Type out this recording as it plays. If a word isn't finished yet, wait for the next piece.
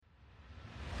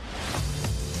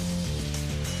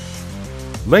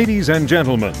Ladies and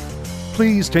gentlemen,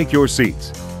 please take your seats.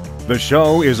 The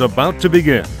show is about to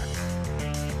begin.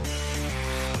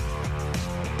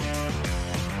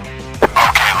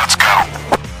 Okay, let's go.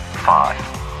 5,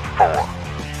 4,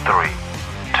 3,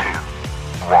 2,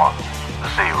 1,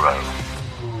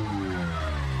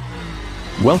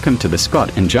 0. Welcome to the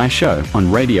Scott and Jai Show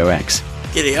on Radio X,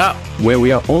 Giddy up. where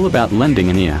we are all about lending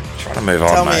an ear. Trying to move on,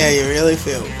 Tell me mate. how you really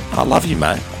feel. I love you,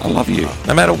 mate. I love you.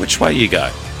 No matter which way you go.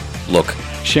 Look.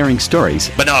 Sharing stories,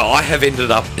 But no, I have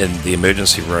ended up in the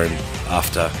emergency room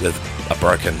after with a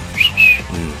broken...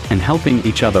 and helping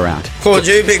each other out. Called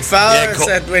you, big fella, Yeah, and cool.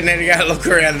 said we need to go look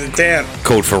around the town.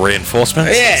 Called for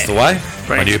reinforcements. Yeah. That's the way.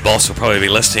 My new boss will probably be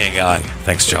listening and going,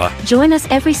 thanks, Jai. Join us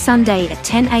every Sunday at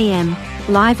 10 a.m,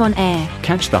 live on air.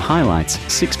 Catch the highlights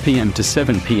 6 p.m. to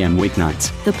 7 p.m.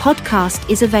 weeknights. The podcast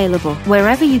is available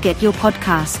wherever you get your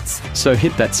podcasts. So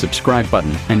hit that subscribe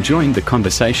button and join the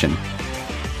conversation.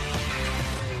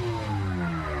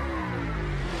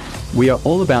 We are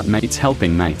all about mates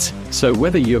helping mates, so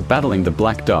whether you're battling the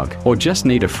black dog or just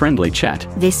need a friendly chat,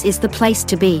 This is the place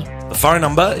to be. The phone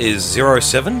number is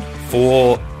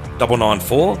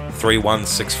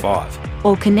 0749943165.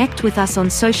 Or connect with us on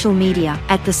social media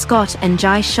at The Scott and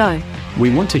Jai Show. we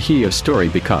want to hear your story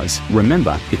because,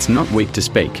 remember, it's not weak to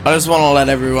speak. I just want to let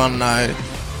everyone know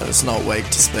that it's not weak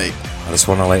to speak. I just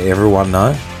want to let everyone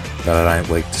know that it ain't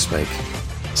weak to speak.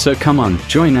 So come on,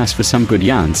 join us for some good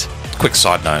yarns. Quick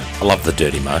side note, I love the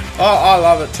dirty mo. Oh, I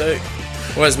love it too.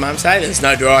 What does Mum say? There's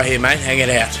no dry here, mate. Hang it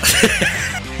out.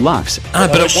 Laughs, Ah,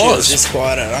 but it Shit, was. just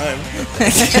quiet at home.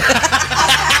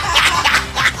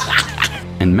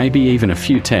 and maybe even a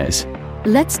few tears.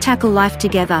 Let's tackle life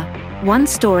together, one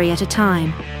story at a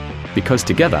time. Because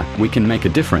together, we can make a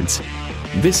difference.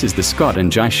 This is the Scott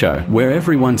and Jai Show, where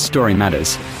everyone's story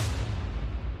matters.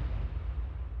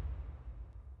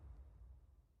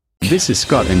 This is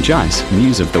Scott and Jai's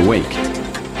News of the Week.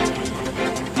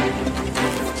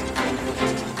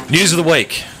 News of the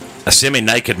week. A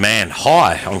semi-naked man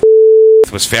high on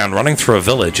was found running through a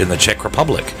village in the Czech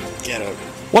Republic. Get it.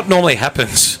 What normally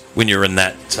happens when you're in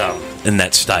that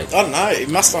state? I don't know. You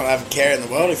must not have a care in the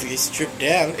world if you get stripped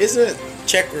down. Isn't it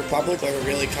Czech Republic like a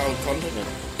really cold continent?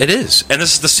 It is. And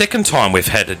this is the second time we've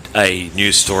had a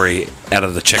news story out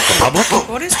of the Czech Republic.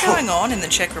 What is going on in the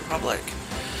Czech Republic?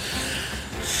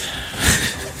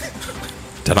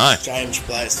 Dunno. Strange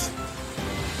place.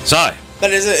 So,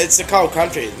 But is it? It's a cold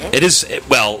country, isn't it? it is,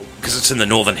 well, because it's in the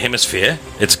northern hemisphere,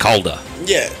 it's colder.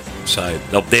 Yeah. So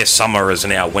their summer is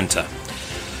in our winter.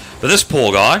 But this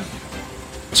poor guy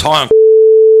is high on...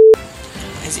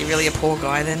 Is he really a poor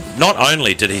guy then? Not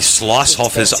only did he slice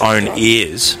off his own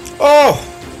ears, Oh!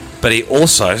 but he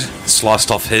also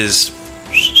sliced off his...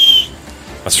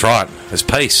 That's right, his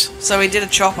piece. So he did a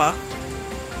chopper,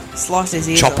 sliced his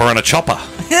ears Chopper off. and a chopper.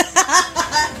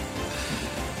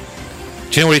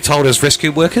 Do you know what he told his rescue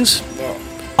workers? No.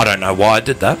 I don't know why I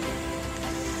did that.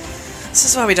 This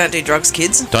is why we don't do drugs,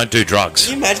 kids. Don't do drugs.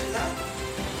 Can you imagine that?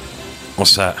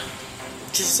 What's that?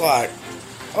 Just like...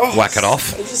 Oh, Whack it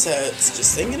off. It just hurts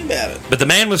just thinking about it. But the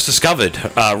man was discovered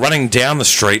running down the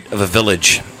street of a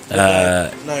village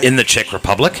in the Czech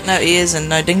Republic. No ears and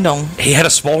no ding dong. He had a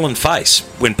swollen face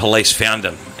when police found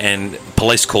him, and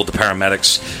police called the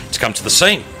paramedics to come to the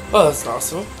scene. Oh, that's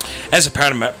nice of him. As the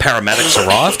paramedics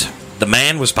arrived, the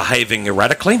man was behaving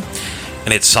erratically,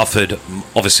 and had suffered,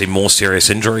 obviously, more serious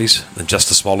injuries than just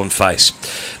a swollen face.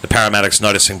 The paramedics,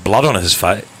 noticing blood on his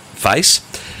face,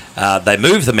 they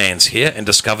moved the man's hair and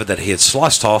discovered that he had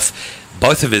sliced off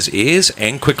both of his ears,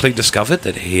 and quickly discovered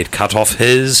that he had cut off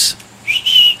his...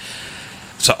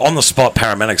 So on the spot,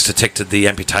 paramedics detected the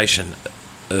amputation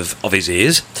of his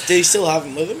ears Do you still have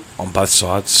him with him? on both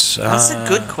sides. That's a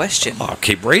good question. I'll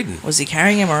keep reading. Was he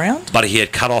carrying him around? But he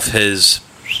had cut off his...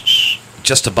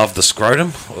 just above the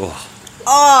scrotum. Oh,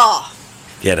 Oh,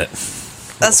 get it.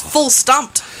 that's full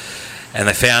stumped. And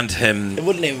they found him... It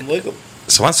wouldn't even wiggle.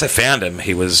 So once they found him,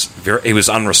 he was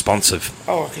unresponsive.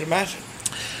 Oh, I can imagine.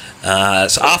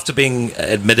 So after being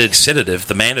admitted sedative,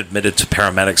 the man admitted to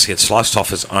paramedics he had sliced off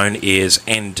his own ears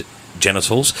and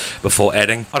genitals before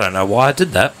adding, I don't know why I did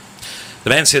that. The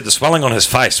man said the swelling on his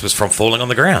face was from falling on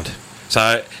the ground.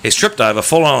 So he stripped over,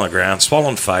 fallen on the ground,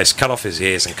 swollen face, cut off his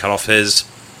ears and cut off his...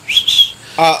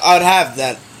 I'd have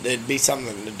that. There'd be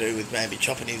something to do with maybe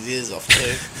chopping his ears off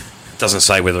too. Doesn't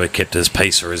say whether he kept his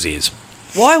piece or his ears.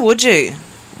 Why would you?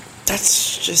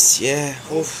 That's just, yeah.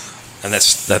 Oof. And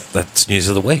that's news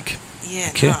of the week. Yeah,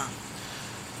 Thank you. nah.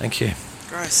 Thank you.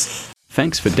 Gross.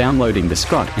 Thanks for downloading the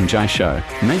Scott and Jai Show,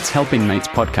 Mates Helping Mates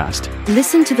podcast.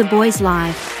 Listen to the boys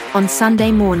live on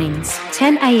Sunday mornings,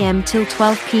 10 a.m. till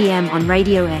 12 p.m. on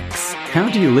Radio X. How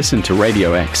do you listen to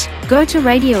Radio X? Go to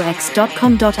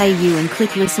radiox.com.au and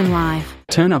click Listen Live.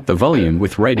 Turn up the volume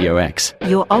with Radio X.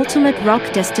 Your ultimate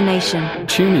rock destination.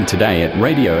 Tune in today at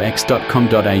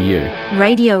radiox.com.au.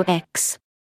 Radio X.